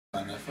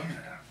Not enough fun.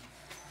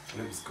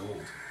 But it was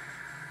gold.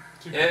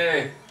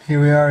 Hey! Here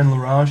we are in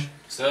Ronge.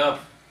 What's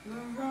up?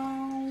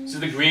 This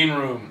is the green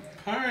room.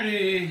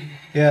 Party!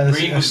 Yeah, this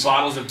Green with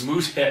bottles of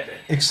Moosehead.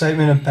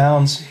 excitement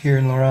abounds here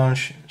in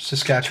Ronge,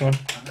 Saskatchewan.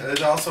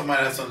 It also might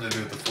have something to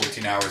do with the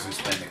 14 hours we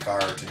spent in the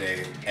car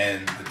today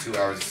and the 2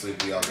 hours of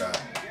sleep we all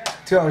got.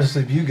 2 hours of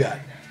sleep you got.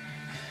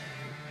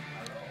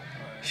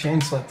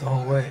 Shane slept the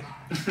whole way.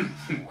 And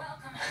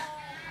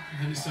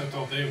then he slept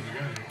all day when we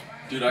got here.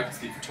 Dude, I could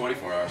sleep for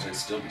 24 hours. I'd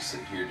still be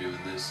sitting here doing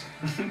this.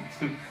 And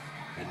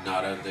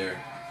not out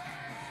there.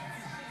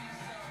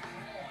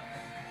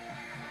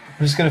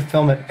 We're just gonna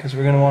film it because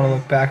we're gonna want to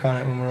look back on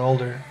it when we're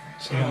older,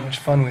 see how much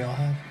fun we all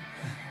had.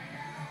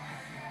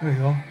 There we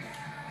go.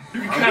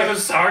 You kind of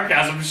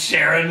sarcasm,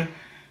 Sharon.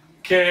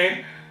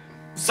 Okay?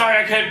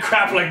 Sorry I can't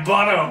crap like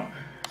Bono.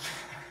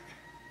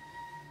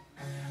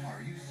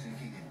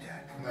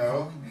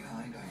 No.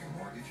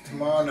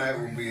 Tomorrow night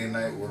will be a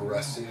night we're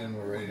rested and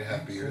we're ready to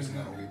have beers and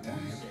that'll be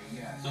time.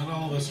 Not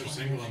all of us are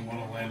single and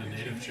want to land a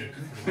native chick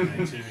for the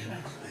night too, you know?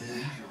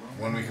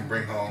 One we can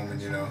bring home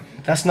and, you know.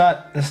 That's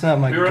not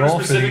my We were goal under for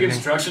the specific evening.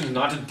 instructions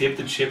not to dip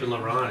the chip in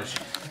Ronge.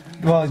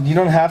 Well, you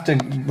don't have to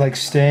like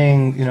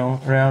staying, you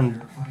know,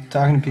 around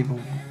talking to people.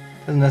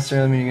 Doesn't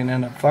necessarily mean you're gonna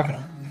end up fucking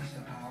them.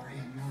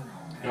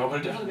 No,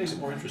 but it definitely makes it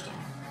more interesting.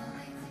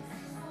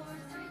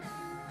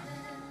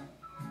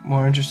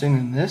 More interesting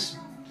than this.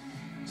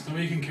 It's the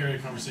way you can carry a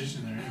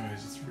conversation there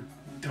anyways. It's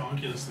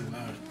ridiculously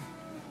loud.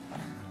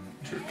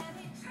 True.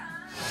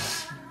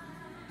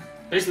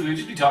 Basically, we'd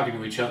just be talking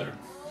to each other,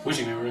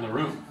 wishing we were in the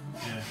room.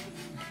 Yeah.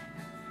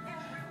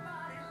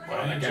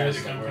 Well, I that enjoy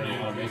guy's the like wearing company a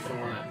lot of of you makeup four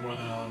on that. more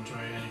than I'll enjoy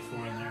any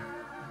four in there.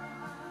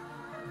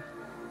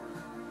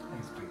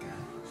 Thanks, big guy.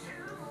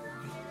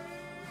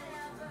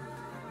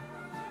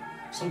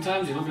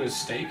 Sometimes you look at a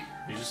steak,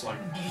 you're just like,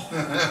 fuck,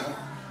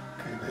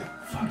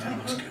 that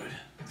looks good.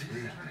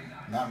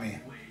 Not me.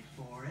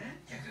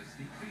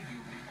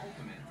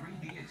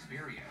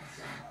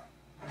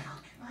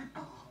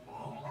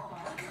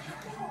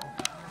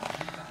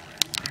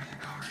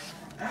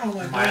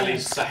 Miley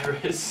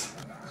Cyrus.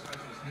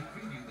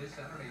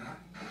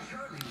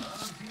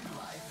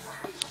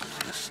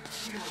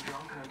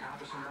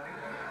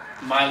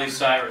 Miley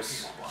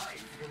Cyrus.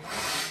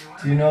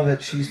 Do you know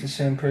that she's the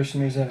same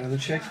person as that other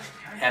chick?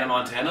 Hannah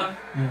Montana?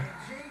 Yeah.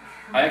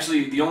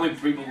 The only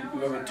people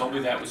who ever told me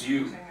that was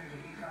you.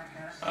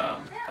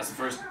 That's the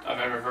first I've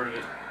ever heard of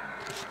it,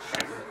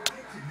 frankly.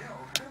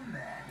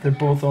 They're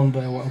both owned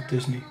by Walt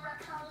Disney.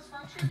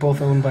 They're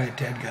both owned by a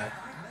dead guy.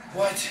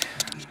 What?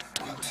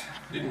 What?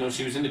 Didn't know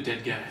she was into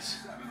dead guys.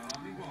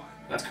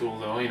 That's cool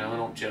though, you know, I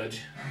don't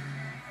judge.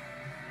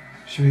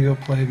 Should we go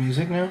play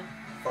music now?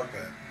 Fuck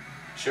that.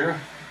 Sure,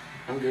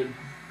 I'm good.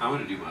 I'm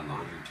gonna do my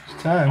laundry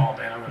It's tomorrow. time. Oh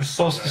man, I'm gonna We're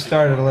supposed to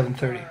start at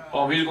 11:30.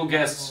 Oh, musical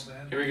guests.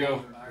 Here we go.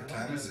 What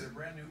time is it?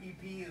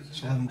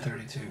 It's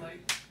 11:32.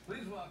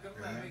 Please welcome,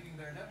 making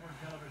their network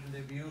television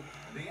debut,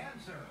 The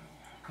Answer.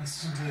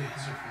 Let's listen to the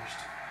answer first.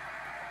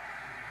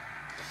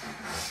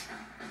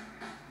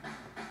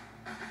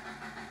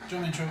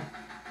 Drum intro.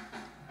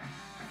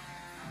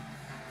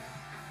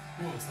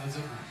 Whoa, it's Led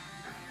Zeppelin.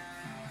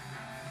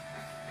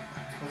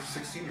 Those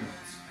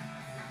 16-year-olds.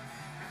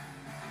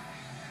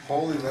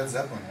 Holy Led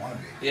Zeppelin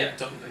wannabe. Yeah,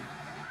 totally.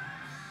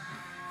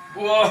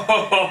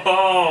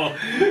 Whoa!